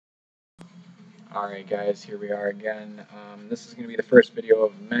Alright guys, here we are again. This is going to be the first video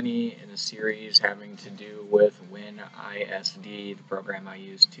of many in a series having to do with Winisd, the program I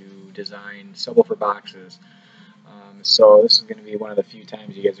use to design subwoofer boxes. So this is going to be one of the few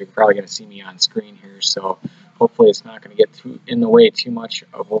times you guys are probably going to see me on screen here, so hopefully it's not going to get in the way too much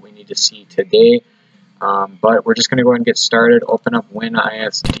of what we need to see today. But we're just going to go ahead and get started. Open up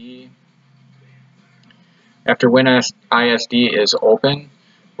Winisd. After Winisd is open,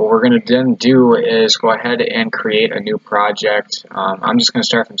 what we're going to then do is go ahead and create a new project. I'm just going to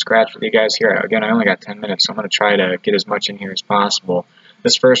start from scratch with you guys here. Again, I only got 10 minutes, so I'm going to try to get as much in here as possible.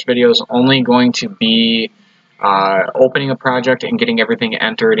 This first video is only going to be opening a project and getting everything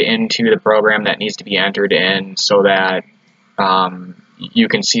entered into the program that needs to be entered in so that you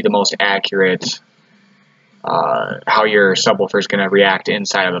can see the most accurate how your subwoofer is going to react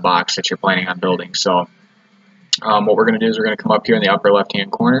inside of the box that you're planning on building. So what we're going to do is we're going to come up here in the upper left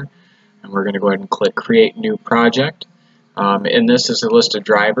hand corner and we're going to go ahead and click create new project. And this is a list of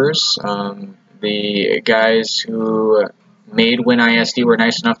drivers. The guys who made Winisd were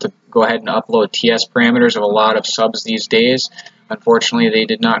nice enough to go ahead and upload TS parameters of a lot of subs these days. Unfortunately, they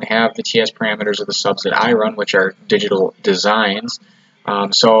did not have the TS parameters of the subs that I run, which are digital designs.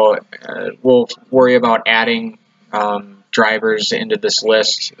 So we'll worry about adding drivers into this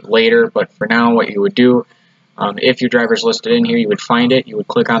list later, but for now what you would do, if your driver is listed in here, you would find it, you would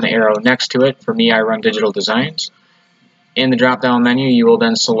click on the arrow next to it. For me, I run digital designs. In the drop down menu, you will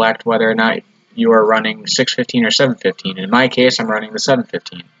then select whether or not you are running 615 or 715. In my case, I'm running the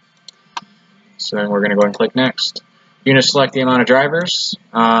 715. So then we're going to go and click next. You're going to select the amount of drivers.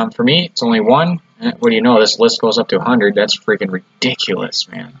 For me, it's only one. What do you know? This list goes up to 100. That's freaking ridiculous,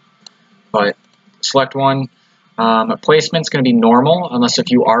 man. But select one. Placement's going to be normal, unless if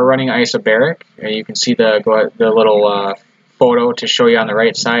you are running isobaric. You can see the little photo to show you on the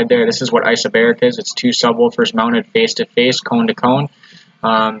right side there. This is what isobaric is. It's two subwoofers mounted face to face, cone to cone.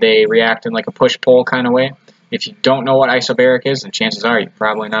 They react in like a push-pull kind of way. If you don't know what isobaric is, then chances are you're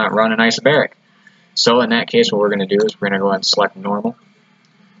probably not running isobaric. So in that case, what we're going to do is we're going to go ahead and select normal,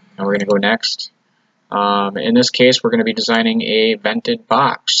 and we're going to go next. In this case, we're going to be designing a vented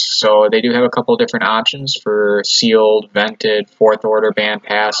box. So they do have a couple different options for sealed, vented, 4th order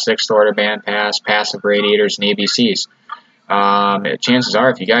bandpass, 6th order bandpass, passive radiators, and ABCs. Chances are,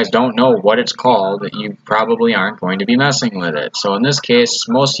 if you guys don't know what it's called, you probably aren't going to be messing with it. So in this case,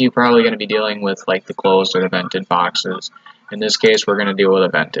 most of you are probably going to be dealing with like the closed or the vented boxes. In this case, we're going to deal with a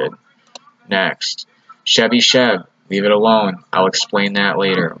vented. Next, Chevy Chev, leave it alone. I'll explain that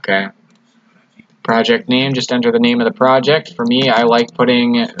later, okay? Project name, just enter the name of the project. For me, I like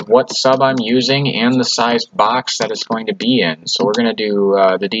putting what sub I'm using and the size box that it's going to be in. So we're going to do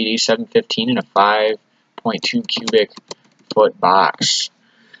the DD715 in a 5.2 cubic foot box.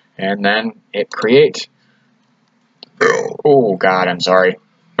 And then hit create. Oh God, I'm sorry.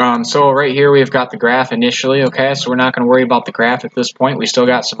 So right here we've got the graph initially, okay, so we're not going to worry about the graph at this point. We still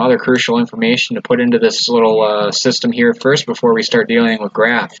got some other crucial information to put into this little system here first before we start dealing with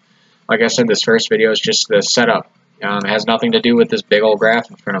graph. Like I said, this first video is just the setup. It has nothing to do with this big old graph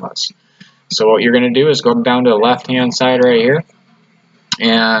in front of us. So what you're going to do is go down to the left-hand side right here.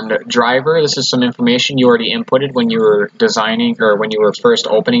 And driver, this is some information you already inputted when you were designing or when you were first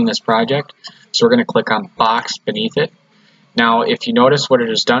opening this project. So we're going to click on box beneath it. Now, if you notice, what it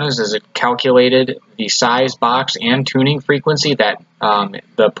has done is it calculated the size, box, and tuning frequency that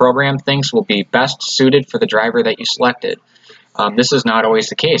the program thinks will be best suited for the driver that you selected. This is not always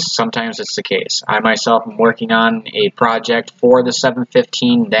the case. Sometimes it's the case. I myself am working on a project for the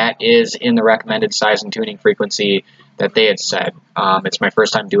 715 that is in the recommended size and tuning frequency that they had said. It's my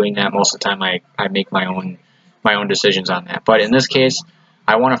first time doing that. Most of the time I make my own decisions on that. But in this case,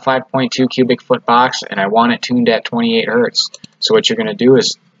 I want a 5.2 cubic foot box and I want it tuned at 28 hertz. So what you're going to do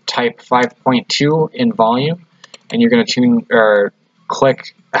is type 5.2 in volume and you're going to tune or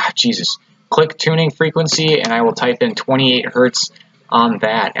click tuning frequency, and I will type in 28 hertz on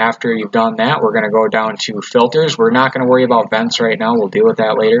that. After you've done that, we're going to go down to filters. We're not going to worry about vents right now. We'll deal with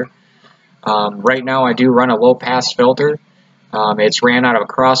that later. Right now, I do run a low-pass filter. It's ran out of a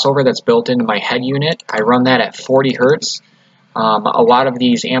crossover that's built into my head unit. I run that at 40 hertz. A lot of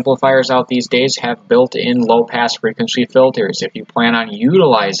these amplifiers out these days have built-in low-pass frequency filters. If you plan on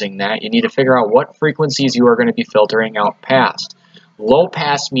utilizing that, you need to figure out what frequencies you are going to be filtering out past. Low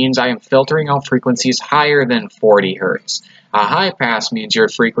pass means I am filtering out frequencies higher than 40 hertz. A high pass means you're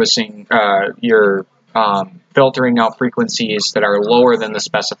filtering out frequencies that are lower than the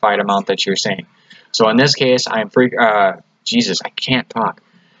specified amount that you're saying. So in this case, I can't talk.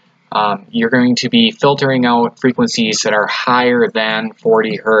 You're going to be filtering out frequencies that are higher than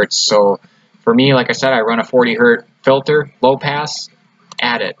 40 hertz. So For me, like I said, I run a 40 Hz filter, low pass,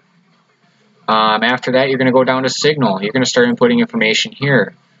 add it. After that, you're going to go down to signal. You're going to start inputting information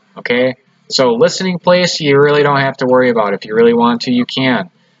here. Okay, so listening place, you really don't have to worry about. If you really want to, you can.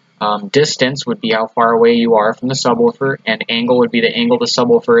 Distance would be how far away you are from the subwoofer, and angle would be the angle the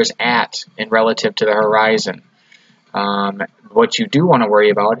subwoofer is at in relative to the horizon. What you do want to worry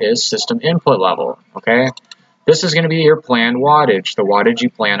about is system input level. Okay, this is going to be your planned wattage, the wattage you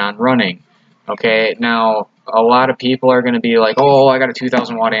plan on running. Okay, now a lot of people are going to be like, oh, I got a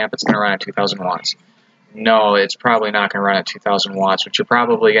 2000 watt amp, it's going to run at 2000 watts. No, it's probably not going to run at 2000 watts. What you're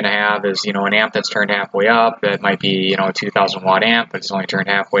probably going to have is, you know, an amp that's turned halfway up. That might be, you know, a 2000 watt amp, but it's only turned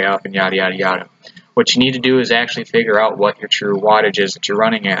halfway up, and yada, yada, yada. What you need to do is actually figure out what your true wattage is that you're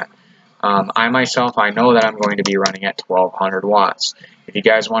running at. I myself, I know that I'm going to be running at 1200 watts. If you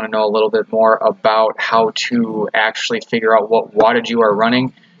guys want to know a little bit more about how to actually figure out what wattage you are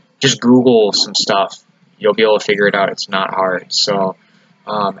running, just Google some stuff. You'll be able to figure it out. It's not hard. So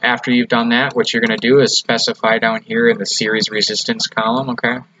after you've done that, what you're going to do is specify down here in the series resistance column,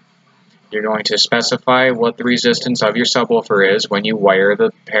 okay? You're going to specify what the resistance of your subwoofer is when you wire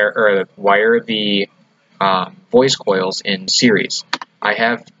the voice coils in series. I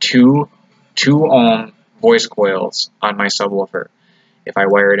have two ohm voice coils on my subwoofer. If I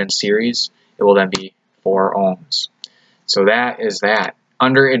wire it in series, it will then be 4 ohms. So that is that.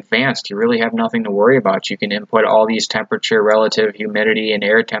 Under advanced, you really have nothing to worry about. You can input all these temperature, relative humidity, and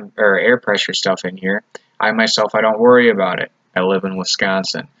air pressure stuff in here. I myself, I don't worry about it. I live in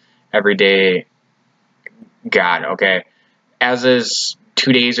Wisconsin. Every day, God, okay. As is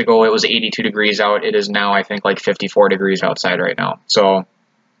 2 days ago, it was 82 degrees out. It is now, I think, like 54 degrees outside right now. So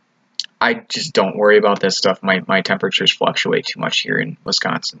I just don't worry about this stuff. My temperatures fluctuate too much here in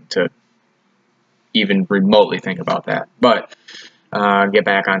Wisconsin to even remotely think about that. But get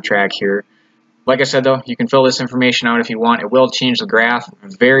back on track here. Like I said, though, you can fill this information out if you want. It will change the graph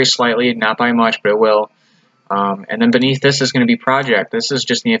very slightly, not by much, but it will. And then beneath this is going to be project. This is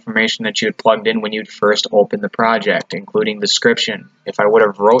just the information that you had plugged in when you'd first opened the project, including description. If I would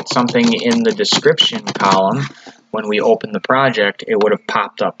have wrote something in the description column when we opened the project, it would have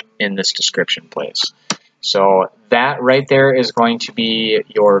popped up in this description place. So that right there is going to be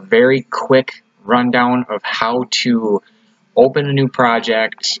your very quick rundown of how to open a new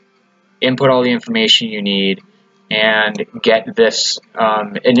project, input all the information you need, and get this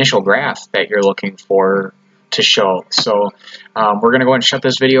initial graph that you're looking for to show. So we're going to go ahead and shut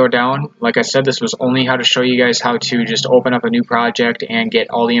this video down. Like I said, this was only how to show you guys how to just open up a new project and get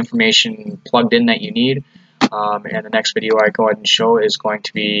all the information plugged in that you need. And the next video I go ahead and show is going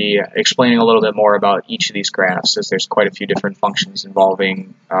to be explaining a little bit more about each of these graphs, as there's quite a few different functions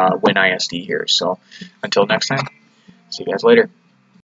involving Winisd here. So until next time, see you guys later.